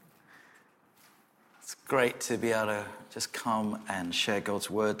great to be able to just come and share God's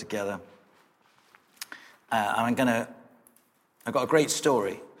word together. I've got a great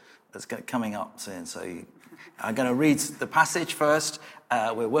story that's coming up soon. So I'm going to read the passage first.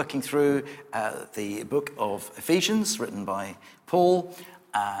 We're working through the book of Ephesians, written by Paul.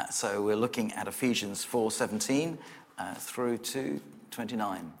 So we're looking at Ephesians 4:17 through to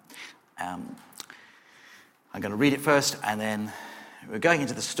 29. I'm going to read it first, and then we're going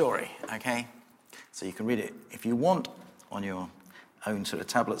into the story, okay? So you can read it if you want on your own sort of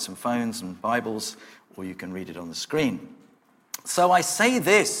tablets and phones and Bibles, or you can read it on the screen. So I say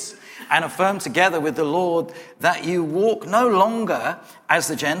this, and affirm together with the Lord, that you walk no longer as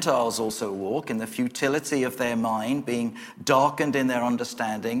the Gentiles also walk, in the futility of their mind, being darkened in their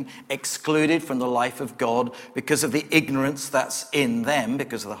understanding, excluded from the life of God because of the ignorance that's in them,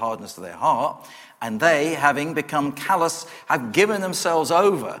 because of the hardness of their heart. And they, having become callous, have given themselves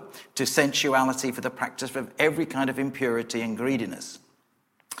over to sensuality for the practice of every kind of impurity and greediness.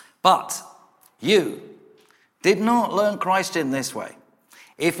 But you did not learn Christ in this way,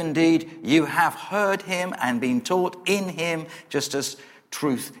 if indeed you have heard him and been taught in him, just as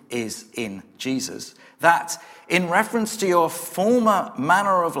truth is in Jesus, that in reference to your former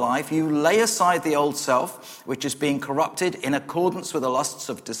manner of life, you lay aside the old self, which is being corrupted in accordance with the lusts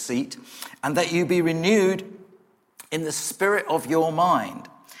of deceit, and that you be renewed in the spirit of your mind,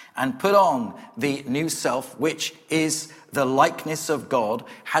 and put on the new self, which is the likeness of God,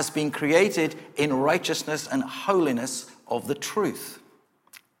 has been created in righteousness and holiness of the truth.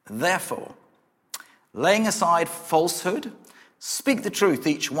 Therefore, laying aside falsehood, speak the truth,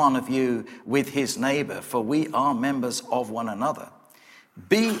 each one of you with his neighbor, for we are members of one another.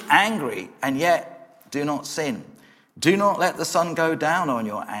 Be angry, and yet do not sin. Do not let the sun go down on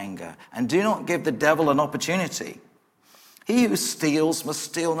your anger, and do not give the devil an opportunity. He who steals must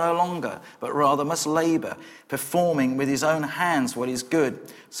steal no longer, but rather must labor, performing with his own hands what is good,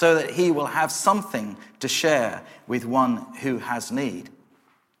 so that he will have something to share with one who has need.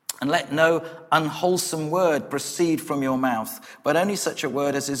 And let no unwholesome word proceed from your mouth, but only such a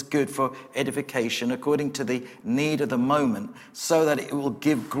word as is good for edification, according to the need of the moment, so that it will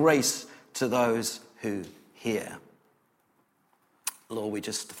give grace to those who hear. Lord, we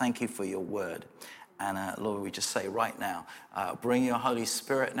just thank you for your word. And Lord, we just say right now, bring your Holy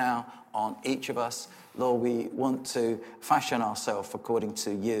Spirit now on each of us. Lord, we want to fashion ourselves according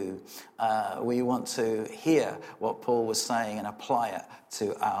to you. We want to hear what Paul was saying and apply it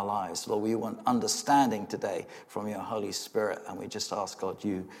to our lives. Lord, we want understanding today from your Holy Spirit. And we just ask, God,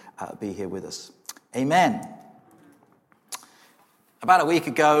 you be here with us. Amen. About a week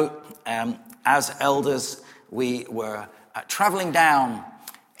ago, as elders, we were traveling down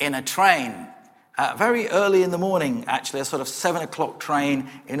in a train very early in the morning, actually, a sort of 7 o'clock train,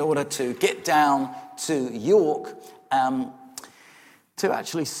 in order to get down to York to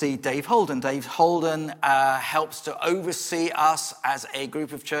actually see Dave Holden. Dave Holden helps to oversee us as a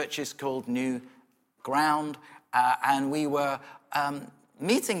group of churches called New Ground, and we were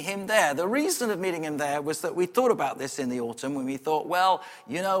meeting him there. The reason of meeting him there was that we thought about this in the autumn, when we thought, well,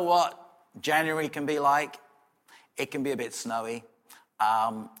 you know what January can be like? It can be a bit snowy.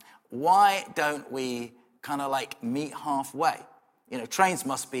 Why don't we kind of like meet halfway? You know, trains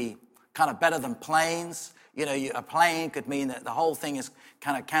must be kind of better than planes. You know, a plane could mean that the whole thing is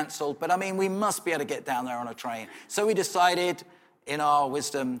kind of cancelled. But I mean, we must be able to get down there on a train. So we decided, in our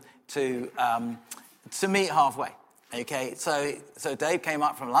wisdom, to meet halfway. Okay, so Dave came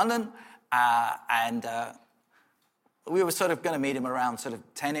up from London, and we were sort of going to meet him around sort of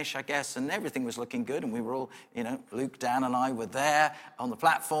 10-ish, I guess, and everything was looking good. And we were all, you know, Luke, Dan, and I were there on the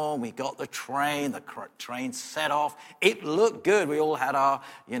platform. We got the train set off. It looked good. We all had our,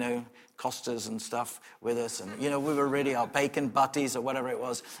 you know, costas and stuff with us. And, you know, we were ready, our bacon butties or whatever it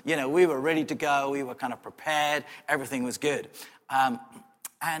was. You know, we were ready to go. We were kind of prepared. Everything was good.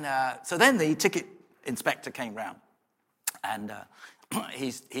 So then the ticket inspector came round. And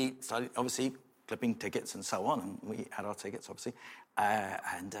he started, obviously, clipping tickets and so on, and we had our tickets, obviously,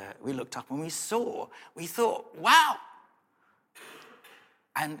 and we looked up and we thought, wow.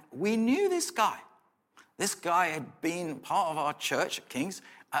 And we knew this guy. This guy had been part of our church at King's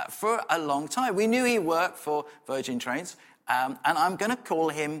for a long time. We knew he worked for Virgin Trains, and I'm going to call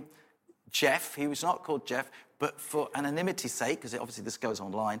him Jeff. He was not called Jeff, but for anonymity's sake, because obviously this goes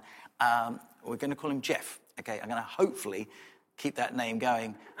online, we're going to call him Jeff. Okay, I'm going to hopefully keep that name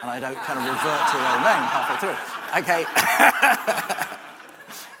going, and I don't kind of revert to the old name halfway through. Okay.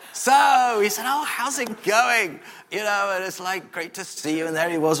 So he said, oh, how's it going? You know, and it's like, great to see you. And there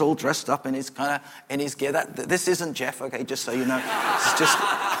he was, all dressed up in his gear. This isn't Jeff, okay, just so you know. It's just...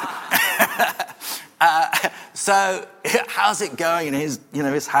 So how's it going? And his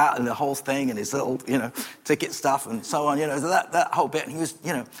hat and the whole thing and his little, ticket stuff and so on, that whole bit. And he was,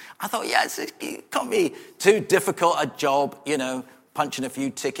 I thought, it can't be too difficult a job, punching a few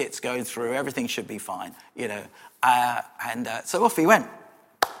tickets, going through, everything should be fine, so off he went.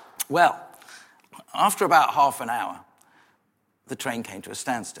 Well, after about half an hour, the train came to a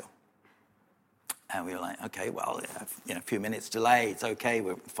standstill. And we were like, okay, well, a few minutes delay, it's okay,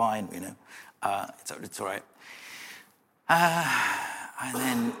 we're fine, it's all right. And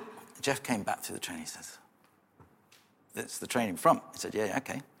then Jeff came back to the train, he says, "It's the train in front." I said, yeah,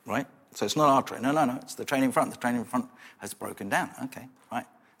 okay, right. So it's not our train. No, it's the train in front. The train in front has broken down. Okay, right.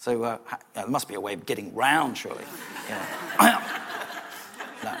 So there must be a way of getting round, surely.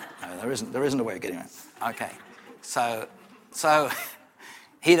 No, there isn't a way of getting around. Okay, so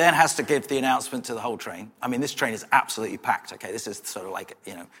he then has to give the announcement to the whole train. I mean, this train is absolutely packed. Okay, this is sort of like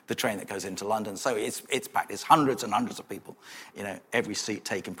the train that goes into London. So it's packed. It's hundreds and hundreds of people. Every seat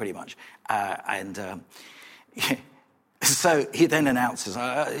taken pretty much. So he then announces,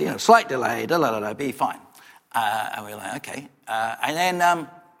 slight delay, be fine. And we're like, okay. And then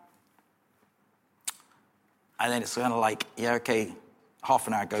it's kind of like, yeah, okay. Half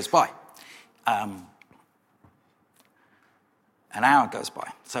an hour goes by. An hour goes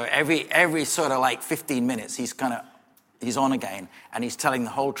by. So every sort of like 15 minutes, he's on again, and he's telling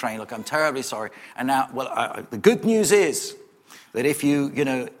the whole train, look, I'm terribly sorry. And now, the good news is that if you've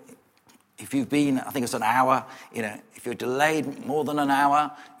been, I think it's an hour, if you're delayed more than an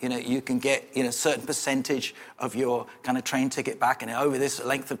hour, you can get, a certain percentage of your kind of train ticket back, and over this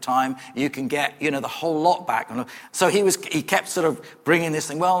length of time, you can get, the whole lot back. So he kept sort of bringing this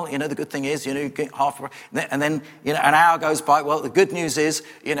thing, well, the good thing is, you get half, and then, an hour goes by, well, the good news is,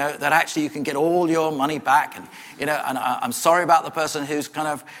 that actually you can get all your money back, and, and I'm sorry about the person who's kind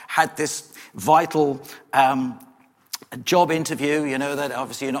of had this vital, job interview, that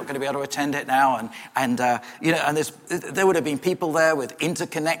obviously you're not going to be able to attend it now, and there would have been people there with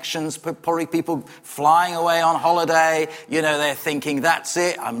interconnections, probably people flying away on holiday. They're thinking that's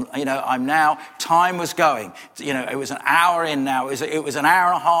it. I'm now. Time was going. It was an hour in now. It was an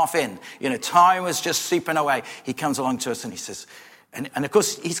hour and a half in. Time was just seeping away. He comes along to us and he says. And of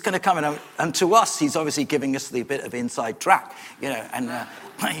course, he's going to come in, and to us, he's obviously giving us the bit of inside track, and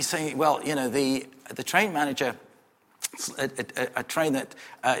he's saying, well, the train manager, a train that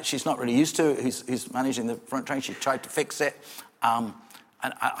she's not really used to, who's managing the front train, she tried to fix it, and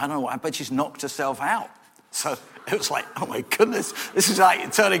I don't know why, but she's knocked herself out. So it was like, oh my goodness, this is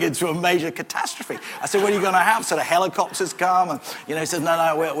like turning into a major catastrophe. I said, what are you going to have? So the helicopters come, and he says,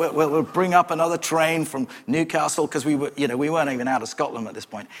 no, we'll bring up another train from Newcastle, because we weren't even out of Scotland at this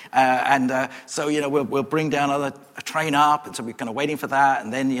point, so we'll bring down a train up, and so we're kind of waiting for that,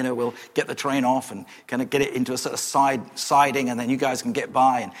 and then we'll get the train off and kind of get it into a sort of siding, and then you guys can get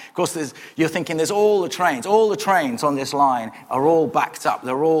by. And of course, you're thinking there's all the trains on this line are all backed up.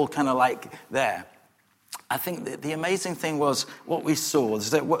 They're all kind of like there. I think the amazing thing was what we saw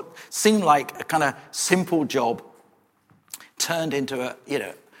is that what seemed like a kind of simple job turned into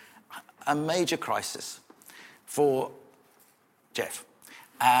a major crisis for Jeff,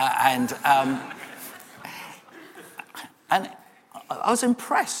 and I was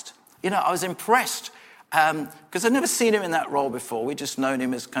impressed. I was impressed because I'd never seen him in that role before. We'd just known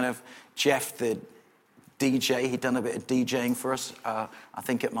him as kind of Jeff the DJ. He'd done a bit of DJing for us, I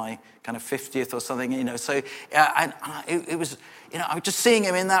think at my kind of 50th or something, So it was, I was just seeing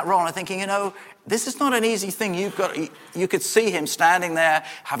him in that role, and I'm thinking, this is not an easy thing. You could see him standing there,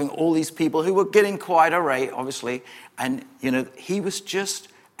 having all these people who were getting quite irate, obviously, and he was just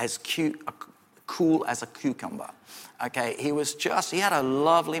as cool as a cucumber. Okay, he had a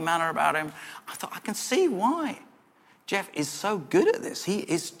lovely manner about him. I thought, I can see why Jeff is so good at this. He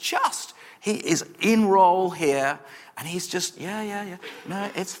is in role here, and he's just, yeah, no,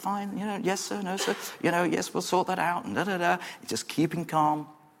 it's fine, yes, sir, no, sir, yes, we'll sort that out, and da-da-da, just keeping calm,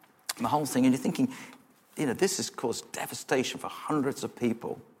 the whole thing, and you're thinking, this has caused devastation for hundreds of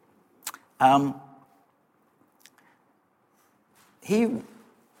people.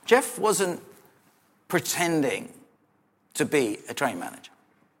 Jeff wasn't pretending to be a train manager,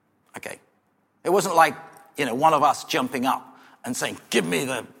 okay? It wasn't like, one of us jumping up and saying, give me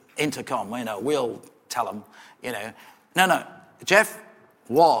the intercom, we'll tell them, No, Jeff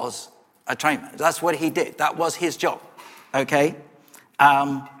was a train manager. That's what he did. That was his job, okay?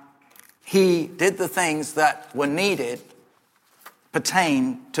 He did the things that were needed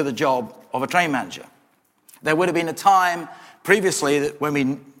pertain to the job of a train manager. There would have been a time previously that when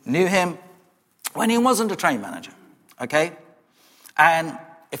we knew him, when he wasn't a train manager, okay? And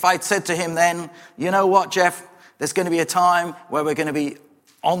if I'd said to him then, you know what, Jeff, there's going to be a time where we're going to be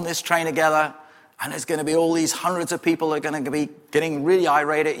on this train together, and there's going to be all these hundreds of people that are going to be getting really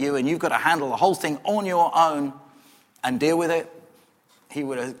irate at you, and you've got to handle the whole thing on your own and deal with it, he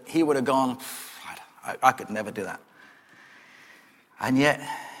would have gone, I could never do that. And yet,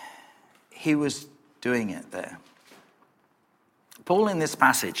 he was doing it there. Paul in this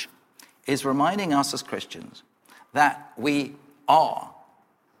passage is reminding us as Christians that we are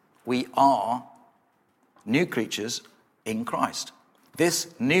new creatures in Christ.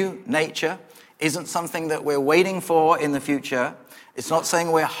 This new nature isn't something that we're waiting for in the future. It's not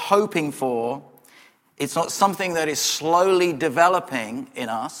something we're hoping for. It's not something that is slowly developing in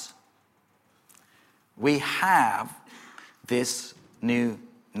us. We have this new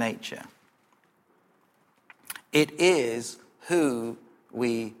nature. It is who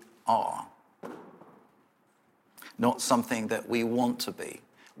we are, not something that we want to be.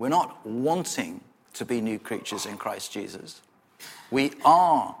 We're not wanting to be new creatures in Christ Jesus. We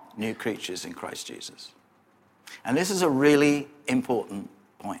are new creatures in Christ Jesus. And this is a really important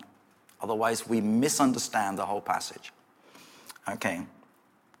point. Otherwise, we misunderstand the whole passage. Okay.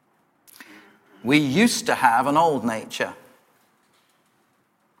 We used to have an old nature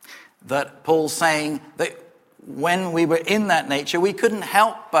that Paul's saying that when we were in that nature, we couldn't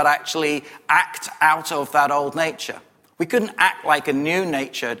help but actually act out of that old nature. We couldn't act like a new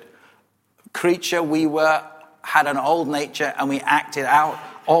natured creature. We had an old nature and we acted out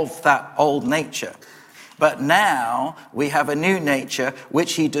of that old nature. But now we have a new nature,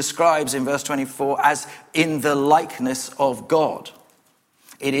 which he describes in verse 24 as in the likeness of God.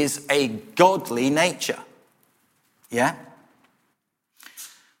 It is a godly nature. Yeah?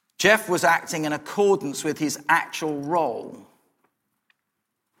 Jeff was acting in accordance with his actual role.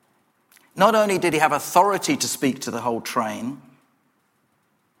 Not only did he have authority to speak to the whole train,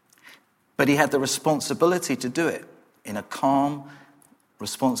 but he had the responsibility to do it in a calm,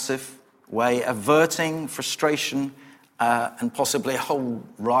 responsive way, averting frustration and possibly a whole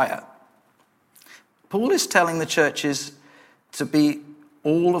riot. Paul is telling the churches to be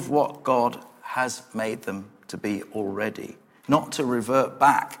all of what God has made them to be already, not to revert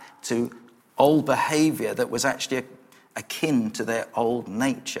back to old behavior that was actually akin to their old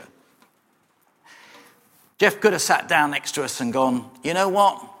nature. Jeff could have sat down next to us and gone, you know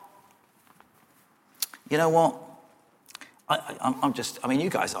what? You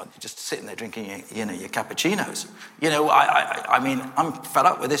guys are just sitting there drinking your cappuccinos. I'm fed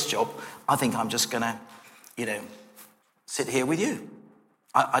up with this job. I think I'm just going to, sit here with you.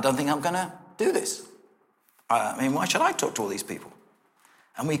 I don't think I'm going to do this. Why should I talk to all these people?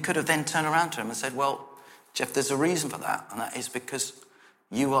 And we could have then turned around to him and said, well, Jeff, there's a reason for that. And that is because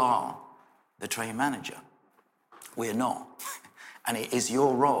you are the train manager. We're not. And it is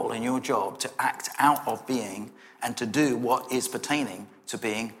your role and your job to act out of being and to do what is pertaining to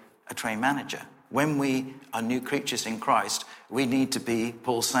being a train manager. When we are new creatures in Christ, we need to be,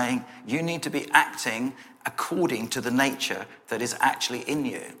 Paul's saying, you need to be acting according to the nature that is actually in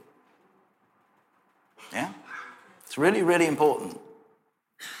you. Yeah? It's really, really important.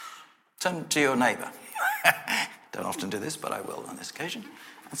 Turn to your neighbour. Don't often do this, but I will on this occasion.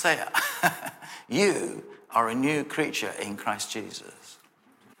 And say, you are a new creature in Christ Jesus.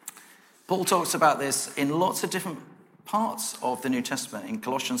 Paul talks about this in lots of different parts of the New Testament. In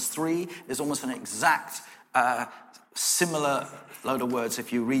Colossians 3, there's almost an exact similar load of words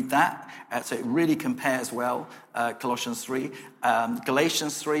if you read that. So it really compares well, Colossians 3.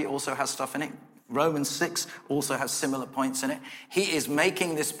 Galatians 3 also has stuff in it. Romans 6 also has similar points in it. He is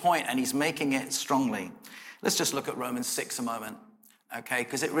making this point and he's making it strongly. Let's just look at Romans 6 a moment, okay?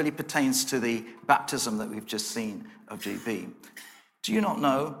 Because it really pertains to the baptism that we've just seen of GB. Do you not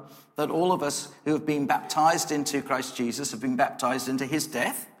know that all of us who have been baptized into Christ Jesus have been baptized into his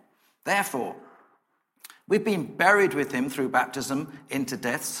death? Therefore, we've been buried with him through baptism into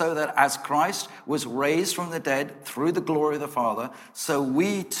death, so that as Christ was raised from the dead through the glory of the Father, so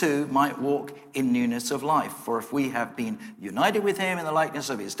we too might walk in newness of life. For if we have been united with him in the likeness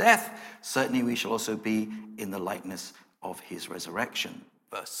of his death, certainly we shall also be in the likeness of his resurrection.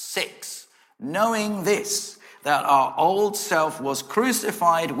 Verse 6, knowing this, that our old self was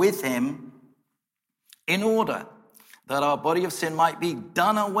crucified with him in order that our body of sin might be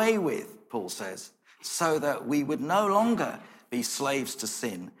done away with, Paul says, so that we would no longer be slaves to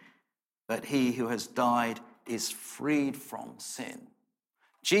sin, but he who has died is freed from sin.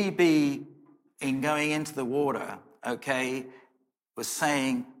 GB, in going into the water, was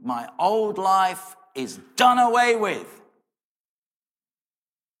saying, my old life is done away with.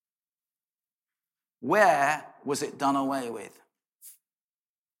 Where was it done away with?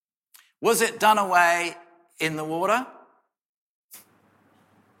 Was it done away in the water?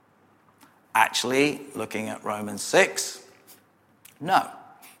 Actually, looking at Romans 6, no.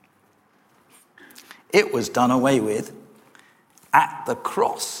 It was done away with at the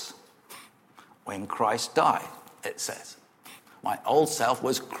cross when Christ died, it says. My old self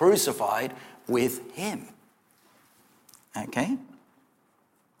was crucified with him. Okay?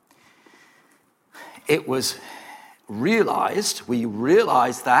 It was realized, we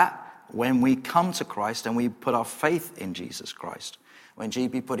realize that when we come to Christ and we put our faith in Jesus Christ. When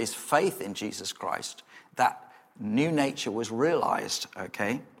GB put his faith in Jesus Christ, that new nature was realized,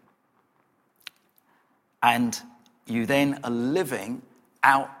 okay? And you then are living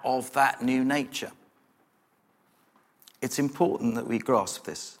out of that new nature. It's important that we grasp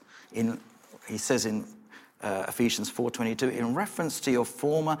this. He says in Ephesians 4:22, in reference to your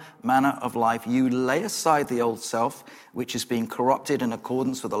former manner of life, you lay aside the old self, which is being corrupted in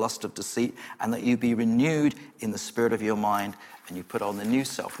accordance with the lust of deceit, and that you be renewed in the spirit of your mind, and you put on the new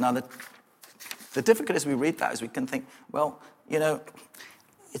self. Now, the difficulty as we read that is we can think, well,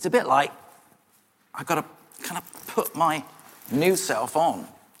 it's a bit like I've got to kind of put my new self on.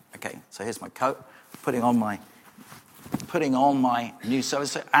 Okay, so here's my coat, putting on my new self.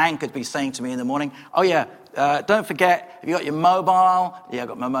 So Anne could be saying to me in the morning, oh yeah, don't forget, have you got your mobile? Yeah, I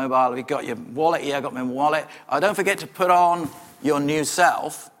got my mobile. Have you got your wallet? Yeah, I got my wallet. Don't forget to put on your new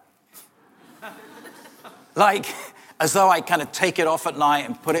self. Like, as though I kind of take it off at night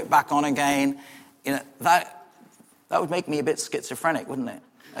and put it back on again. That would make me a bit schizophrenic, wouldn't it?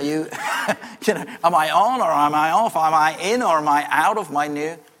 Are you, am I on or am I off? Am I in or am I out of my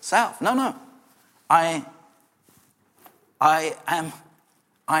new self? No. I am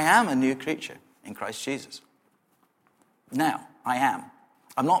a new creature in Christ Jesus. Now, I am.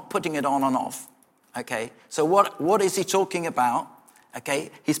 I'm not putting it on and off. Okay, so what is he talking about?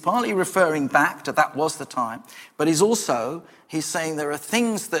 Okay, he's partly referring back to that was the time, but he's saying there are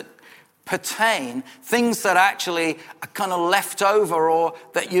things that pertain, things that actually are kind of left over or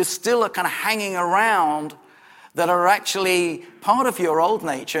that you still are kind of hanging around that are actually part of your old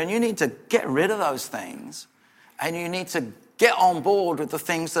nature, and you need to get rid of those things, and you need to get on board with the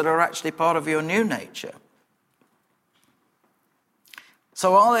things that are actually part of your new nature.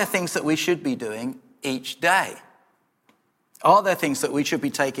 So are there things that we should be doing each day? Are there things that we should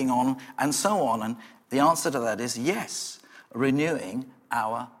be taking on and so on? And the answer to that is yes, renewing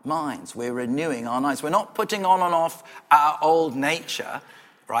our minds. We're renewing our minds. We're not putting on and off our old nature,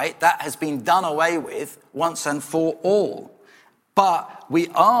 right? That has been done away with once and for all. But we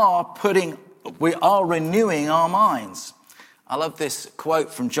are renewing our minds. I love this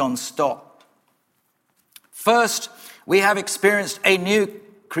quote from John Stott. First, we have experienced a new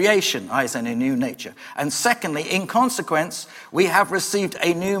creation, a new nature. And secondly, in consequence, we have received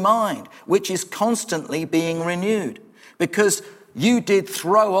a new mind, which is constantly being renewed. Because you did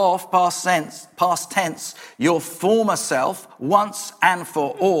throw off, past tense, your former self once and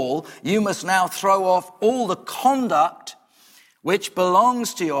for all. You must now throw off all the conduct which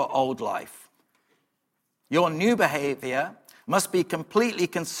belongs to your old life. Your new behavior must be completely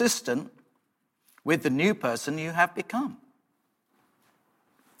consistent with the new person you have become.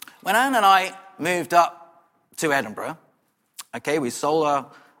 When Anne and I moved up to Edinburgh, okay, we sold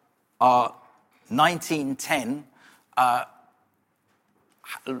our 1910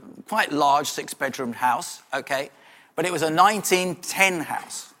 quite large 6-bedroom house, okay, but it was a 1910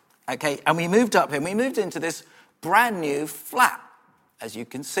 house, okay, and we moved up here, and we moved into this brand new flat, as you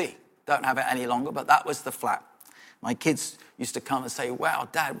can see. Don't have it any longer, but that was the flat. My kids used to come and say, wow,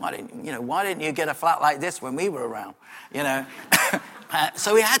 Dad, why didn't you get a flat like this when we were around?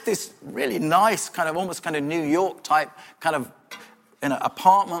 So we had this really nice almost New York type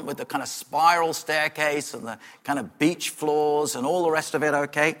apartment with the kind of spiral staircase and the kind of beach floors and all the rest of it,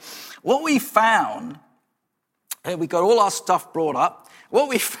 okay? What we found, we got all our stuff brought up. What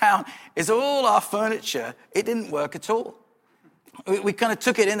we found is all our furniture, it didn't work at all. We kind of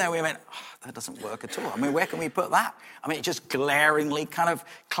took it in there and we went, that doesn't work at all. Where can we put that? It just glaringly kind of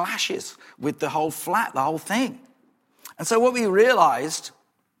clashes with the whole flat, the whole thing. And so what we realized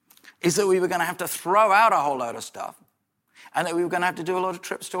is that we were going to have to throw out a whole load of stuff and that we were going to have to do a lot of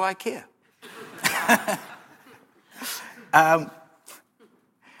trips to IKEA.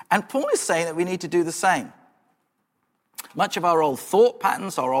 And Paul is saying that we need to do the same. Much of our old thought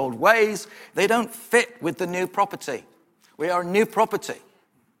patterns, our old ways, they don't fit with the new property. We are a new property.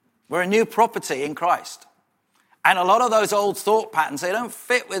 We're a new property in Christ. And a lot of those old thought patterns, they don't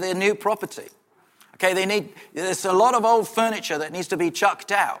fit with the new property. Okay, there's a lot of old furniture that needs to be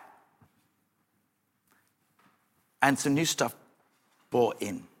chucked out. And some new stuff brought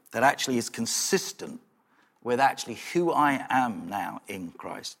in. that actually is consistent with actually who I am now in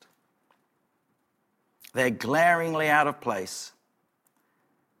Christ. They're glaringly out of place.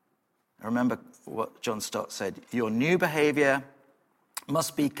 Remember what John Stott said, your new behavior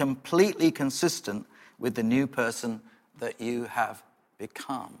must be completely consistent with the new person that you have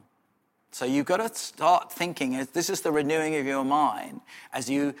become. So you've got to start thinking, this is the renewing of your mind, as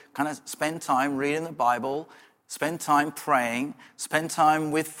you kind of spend time reading the Bible, spend time praying, spend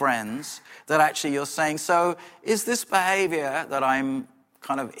time with friends, that actually you're saying, so is this behavior that I'm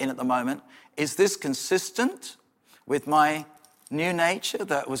kind of in at the moment, is this consistent with my new nature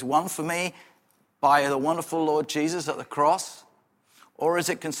that was won for me by the wonderful Lord Jesus at the cross? Or is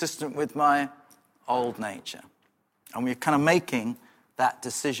it consistent with my old nature? And we're kind of making that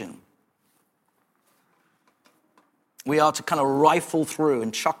decision. We are to kind of rifle through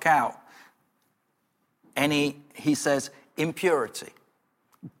and chuck out any, he says, impurity,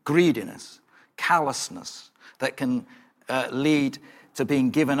 greediness, callousness that can lead to being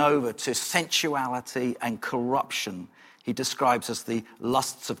given over to sensuality and corruption. He describes as the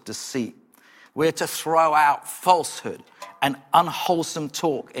lusts of deceit. We're to throw out falsehood and unwholesome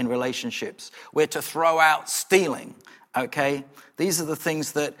talk in relationships. We're to throw out stealing, okay? These are the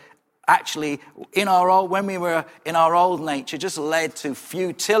things that actually, when we were in our old nature, just led to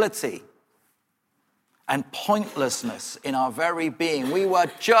futility and pointlessness in our very being. We were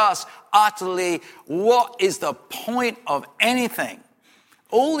just utterly, what is the point of anything?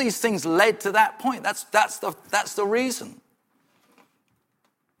 All these things led to that point. That's the reason.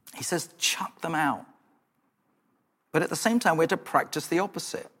 He says, chuck them out. But at the same time, we're to practice the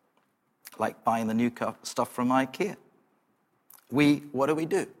opposite, like buying the new stuff from IKEA. What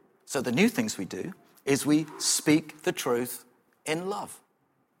do? So the new things we do is we speak the truth in love.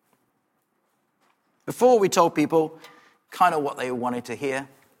 Before we told people kind of what they wanted to hear,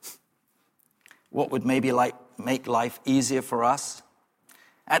 what would maybe make life easier for us.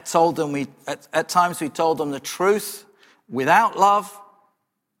 At times we told them the truth without love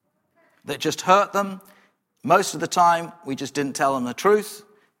that just hurt them. Most of the time we just didn't tell them the truth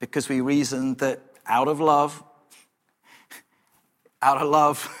because we reasoned that out of love,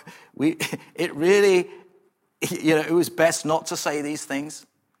 it was best not to say these things.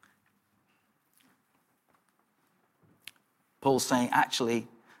 Paul's saying, actually,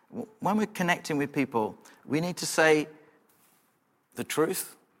 when we're connecting with people, we need to say the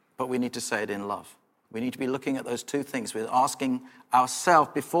truth, but we need to say it in love. We need to be looking at those two things. We're asking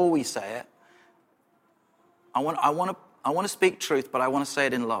ourselves before we say it, I want to speak truth, but I want to say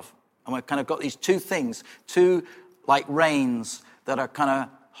it in love. And we've kind of got these two things, two like reins that are kind of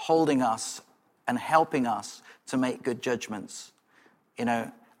holding us and helping us to make good judgments.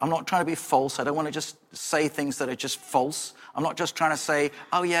 I'm not trying to be false. I don't want to just say things that are just false. I'm not just trying to say,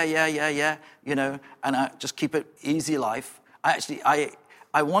 oh, yeah, and just keep it easy life. I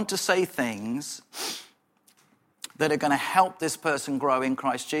want to say things that are going to help this person grow in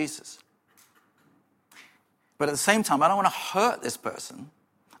Christ Jesus. But at the same time, I don't want to hurt this person.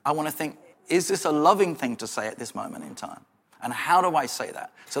 I want to think, is this a loving thing to say at this moment in time? And how do I say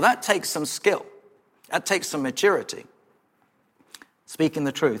that? So that takes some skill. That takes some maturity. Speaking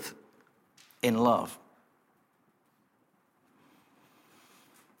the truth in love.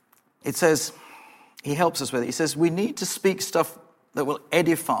 It says, he helps us with it. He says, we need to speak stuff that will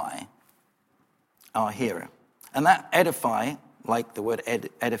edify our hearer. And that edify, like the word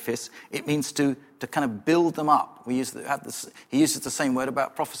edifice, it means to kind of build them up. He uses the same word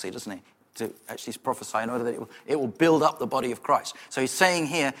about prophecy, doesn't he? To actually prophesy in order that it will build up the body of Christ. So he's saying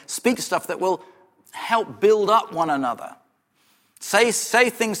here, speak stuff that will help build up one another. Say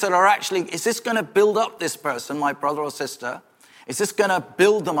things that are actually, is this going to build up this person, my brother or sister? Is this going to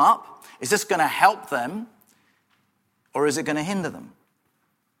build them up? Is this going to help them? Or is it going to hinder them?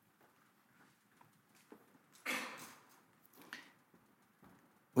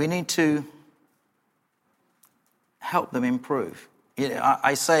 We need to help them improve.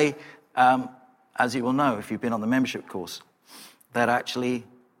 I say, as you will know if you've been on the membership course, that actually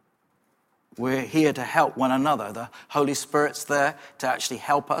we're here to help one another. The Holy Spirit's there to actually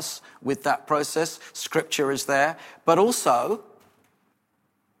help us with that process. Scripture is there. But also,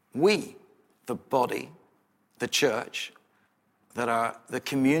 we, the body, the church, that are the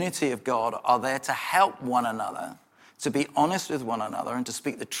community of God, are there to help one another, to be honest with one another and to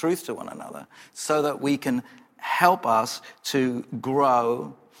speak the truth to one another so that we can help us to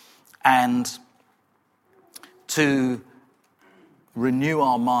grow and to renew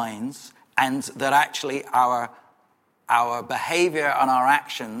our minds, and that actually our behavior and our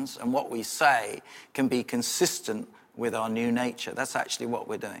actions and what we say can be consistent with our new nature. That's actually what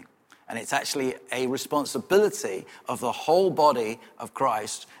we're doing. And it's actually a responsibility of the whole body of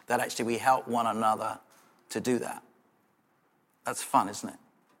Christ that actually we help one another to do that. That's fun, isn't it?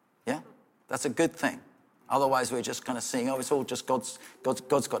 Yeah? That's a good thing. Otherwise, we're just kind of seeing, it's all just God's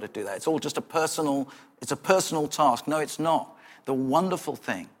got to do that. It's all just it's a personal task. No, it's not. The wonderful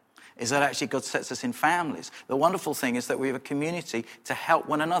thing is that actually God sets us in families. The wonderful thing is that we have a community to help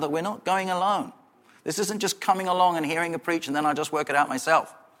one another. We're not going alone. This isn't just coming along and hearing a preach and then I just work it out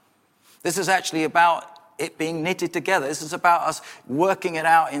myself. This is actually about it being knitted together. This is about us working it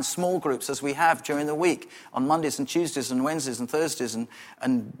out in small groups as we have during the week, on Mondays and Tuesdays and Wednesdays and Thursdays, and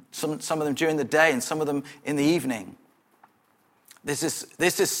some of them during the day and some of them in the evening. This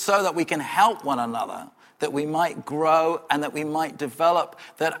is so that we can help one another, that we might grow and that we might develop,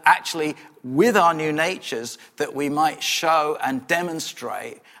 that actually with our new natures, that we might show and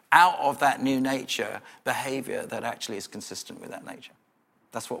demonstrate out of that new nature behavior that actually is consistent with that nature.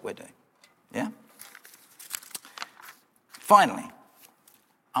 That's what we're doing. Yeah? Finally,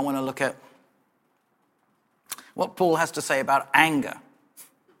 I want to look at what Paul has to say about anger.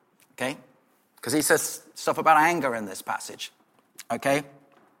 Okay? Because he says stuff about anger in this passage. Okay?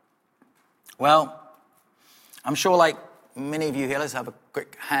 Well, I'm sure like many of you here, let's have a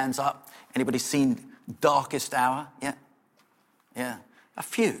quick hands up. Anybody seen Darkest Hour? Yeah? Yeah. A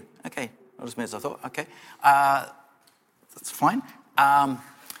few. Okay. Not as many as I thought. Okay. That's fine.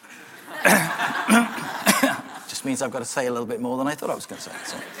 Just means I've got to say a little bit more than I thought I was going to say.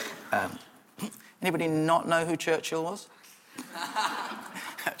 So, anybody not know who Churchill was?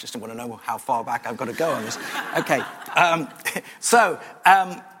 I just want to know how far back I've got to go on this. Okay.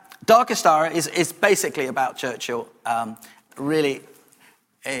 Darkest Hour is basically about Churchill. Really,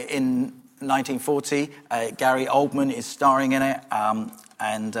 in 1940, Gary Oldman is starring in it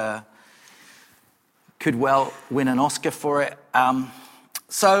and could well win an Oscar for it.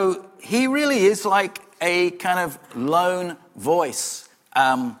 So he really is like a kind of lone voice.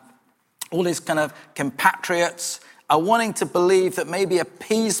 All his kind of compatriots are wanting to believe that maybe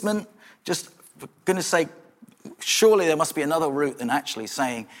appeasement, just for goodness sake, surely there must be another route than actually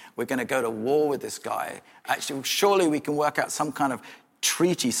saying we're going to go to war with this guy. Actually, surely we can work out some kind of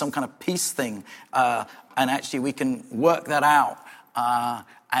treaty, some kind of peace thing, and actually we can work that out,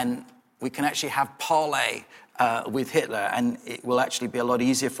 and we can actually have parley with Hitler, and it will actually be a lot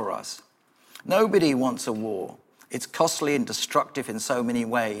easier for us. Nobody wants a war. It's costly and destructive in so many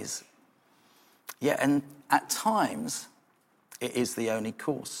ways. Yeah, and at times, it is the only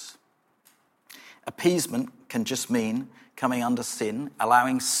course. Appeasement can just mean coming under sin,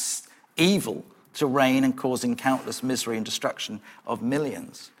 allowing evil to reign and causing countless misery and destruction of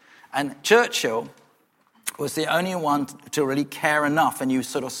millions. And Churchill was the only one to really care enough, and you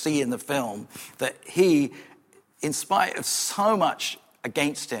sort of see in the film that he, in spite of so much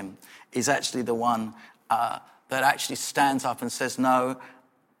against him, is actually the one that actually stands up and says, no,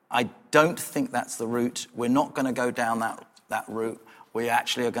 I don't think that's the route. We're not going to go down that route. We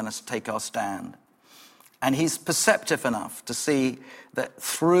actually are going to take our stand. And he's perceptive enough to see that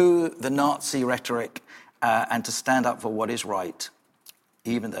through the Nazi rhetoric and to stand up for what is right,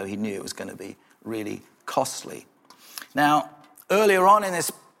 even though he knew it was going to be really costly. Now, earlier on in this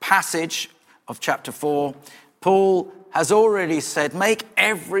passage of chapter 4, Paul has already said, make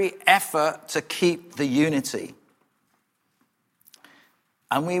every effort to keep the unity.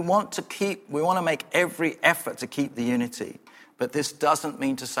 And we want to make every effort to keep the unity. But this doesn't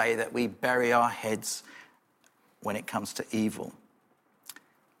mean to say that we bury our heads when it comes to evil.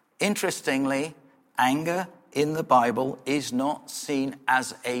 Interestingly, anger in the Bible is not seen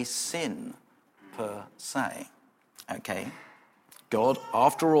as a sin per se. Okay? God,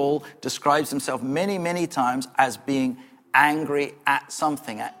 after all, describes himself many, many times as being angry at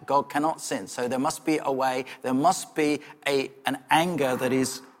something. God cannot sin. So there must be a way, there must be an anger that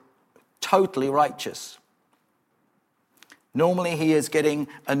is totally righteous. Normally he is getting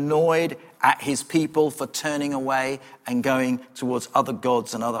annoyed at his people for turning away and going towards other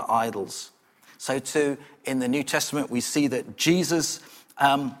gods and other idols. So too, in the New Testament, we see that Jesus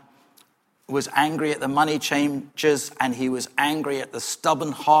was angry at the money changers, and he was angry at the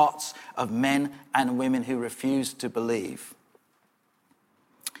stubborn hearts of men and women who refused to believe.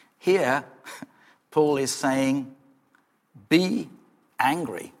 Here, Paul is saying, be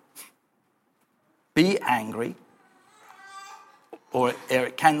angry. Be angry. Or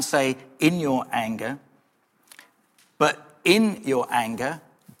it can say, in your anger. But in your anger,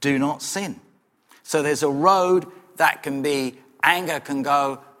 do not sin. So there's a road that can be, anger can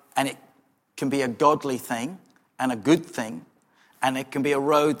go, and it can be a godly thing and a good thing. And it can be a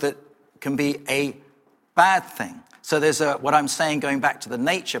road that can be a bad thing. So what I'm saying, going back to the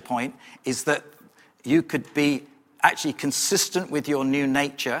nature point, is that you could be actually consistent with your new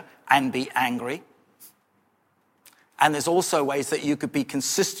nature and be angry. And there's also ways that you could be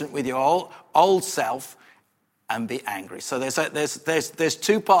consistent with your old self and be angry. So there's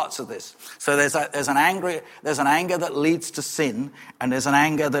two parts of this. So there's an anger that leads to sin, and there's an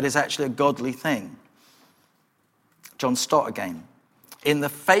anger that is actually a godly thing. John Stott again. In the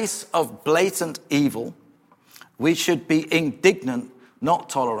face of blatant evil, we should be indignant, not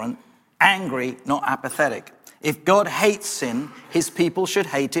tolerant, angry, not apathetic. If God hates sin, his people should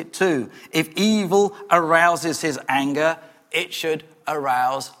hate it too. If evil arouses his anger, it should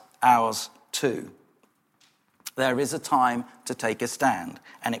arouse ours too. There is a time to take a stand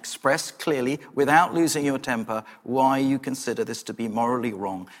and express clearly, without losing your temper, why you consider this to be morally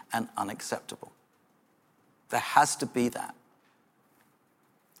wrong and unacceptable. There has to be that.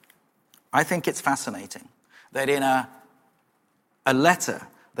 I think it's fascinating that in a letter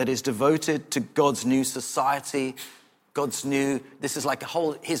that is devoted to God's new society, this is like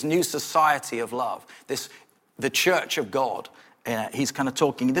his new society of love, the church of God. He's kind of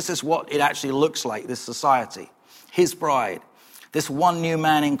talking, this is what it actually looks like, this society. His bride, this one new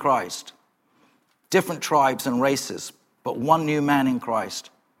man in Christ, different tribes and races, but one new man in Christ.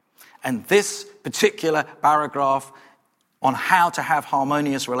 And this particular paragraph on how to have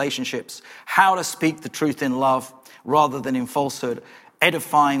harmonious relationships, how to speak the truth in love rather than in falsehood,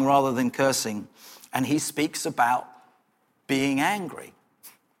 edifying rather than cursing. And he speaks about being angry.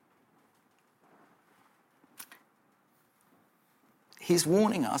 He's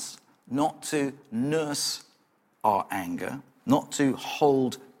warning us not to nurse our anger, not to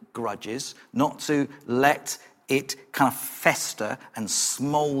hold grudges, not to let it kind of fester and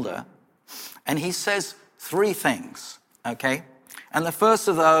smolder. And he says three things, okay? And the first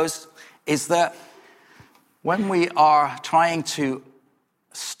of those is that when we are trying to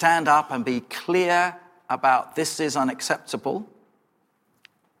stand up and be clear about this is unacceptable,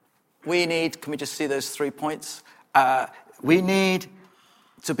 can we just see those 3 points? We need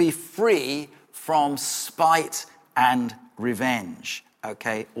to be free from spite and revenge,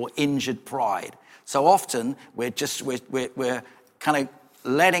 okay, or injured pride. So often we're kind of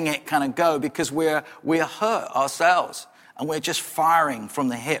letting it kind of go because we're hurt ourselves and we're just firing from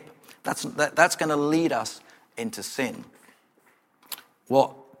the hip. That's going to lead us into sin.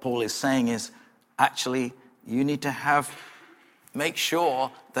 What Paul is saying is actually you need to make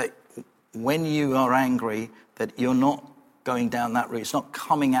sure that when you are angry that you're not going down that route. It's not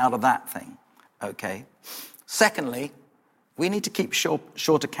coming out of that thing, okay? Secondly, we need to keep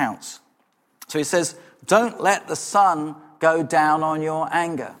short accounts. So he says, don't let the sun go down on your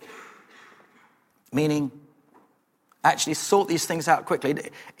anger. Meaning, actually sort these things out quickly.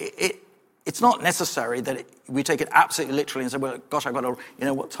 It's not necessary that we take it absolutely literally and say, well, gosh, I've got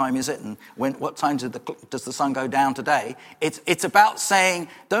to, what time is it? And what time does the sun go down today? It's about saying,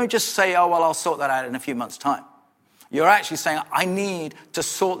 don't just say, oh, well, I'll sort that out in a few months' time. You're actually saying, I need to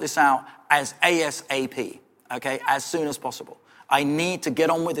sort this out as ASAP, okay, as soon as possible. I need to get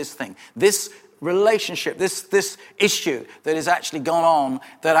on with this thing. This relationship, this issue that has actually gone on,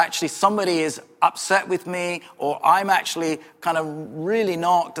 that actually somebody is upset with me, or I'm actually kind of really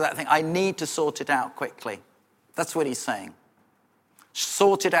knocked to that thing. I need to sort it out quickly. That's what he's saying.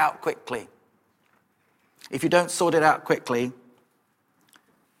 Sort it out quickly. If you don't sort it out quickly,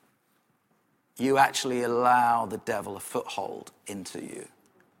 you actually allow the devil a foothold into you.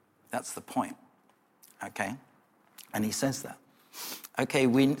 That's the point, okay? And he says that.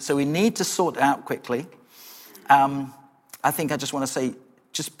 Okay, so we need to sort it out quickly. I think I just want to say,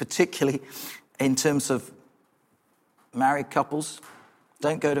 just particularly in terms of married couples,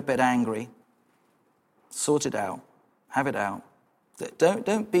 don't go to bed angry. Sort it out. Have it out.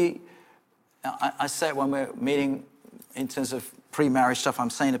 Don't be... I say it when we're meeting in terms of pre-marriage stuff, I'm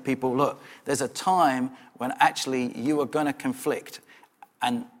saying to people, look, there's a time when actually you are going to conflict,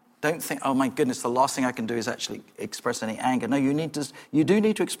 and don't think, oh my goodness, the last thing I can do is actually express any anger. No, you do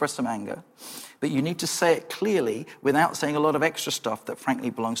need to express some anger, but you need to say it clearly without saying a lot of extra stuff that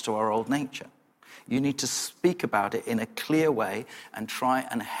frankly belongs to our old nature. You need to speak about it in a clear way and try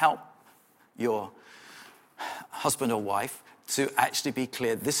and help your husband or wife to actually be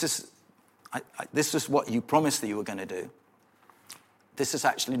clear. This is what you promised that you were going to do. This has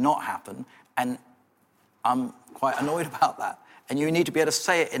actually not happened, and I'm quite annoyed about that. And you need to be able to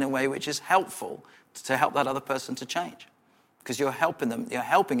say it in a way which is helpful to help that other person to change. Because you're helping them, you're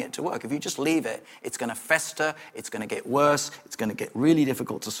helping it to work. If you just leave it, it's going to fester, it's going to get worse, it's going to get really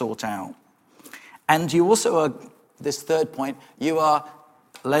difficult to sort out. And you also are, this third point, you are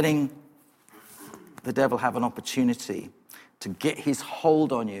letting the devil have an opportunity to get his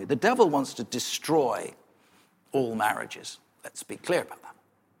hold on you. The devil wants to destroy all marriages. Let's be clear about that,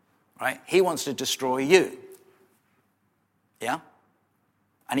 right? He wants to destroy you, yeah?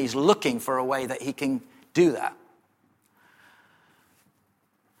 And he's looking for a way that he can do that.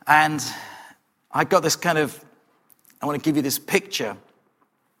 And I got this I want to give you this picture.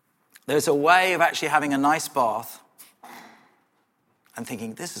 There's a way of actually having a nice bath and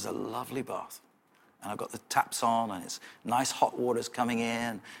thinking, this is a lovely bath. And I've got the taps on and it's nice hot water's coming in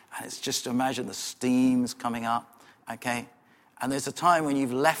and it's just imagine the steam's coming up, okay? And there's a time when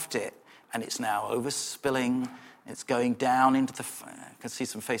you've left it and it's now overspilling. It's going down into I can see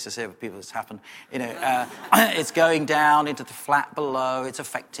some faces here of people that's happened. It's going down into the flat below. It's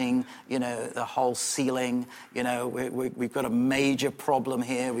affecting, the whole ceiling. We've got a major problem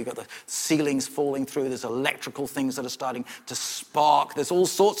here. We've got the ceilings falling through. There's electrical things that are starting to spark. There's all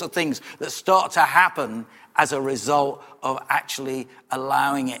sorts of things that start to happen as a result of actually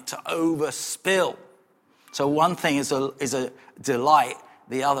allowing it to overspill. So one thing is a delight.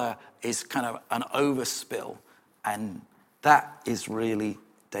 The other is kind of an overspill. And that is really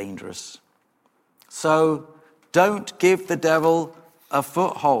dangerous. So don't give the devil a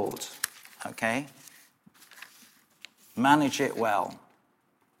foothold, okay? Manage it well.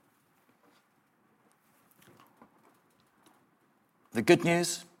 The good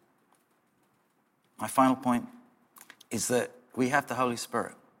news, my final point, is that we have the Holy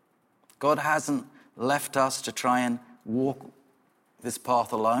Spirit. God hasn't left us to try and walk this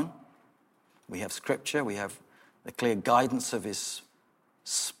path alone. We have Scripture, we have the clear guidance of his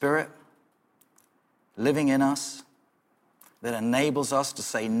Spirit living in us that enables us to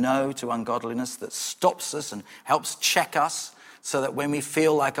say no to ungodliness, that stops us and helps check us so that when we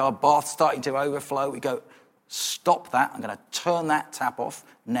feel like our bath's starting to overflow, we go, stop that. I'm going to turn that tap off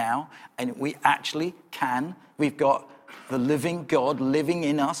now. And we actually can. We've got the living God living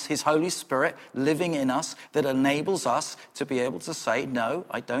in us, his Holy Spirit living in us that enables us to be able to say, no,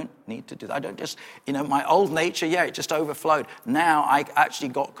 I don't need to do that. I don't just, my old nature, it just overflowed. Now I actually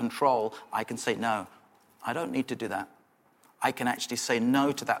got control. I can say, no, I don't need to do that. I can actually say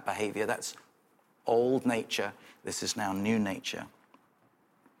no to that behavior. That's old nature. This is now new nature.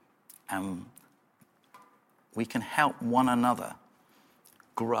 And we can help one another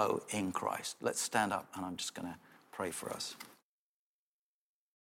grow in Christ. Let's stand up and I'm just going to pray for us.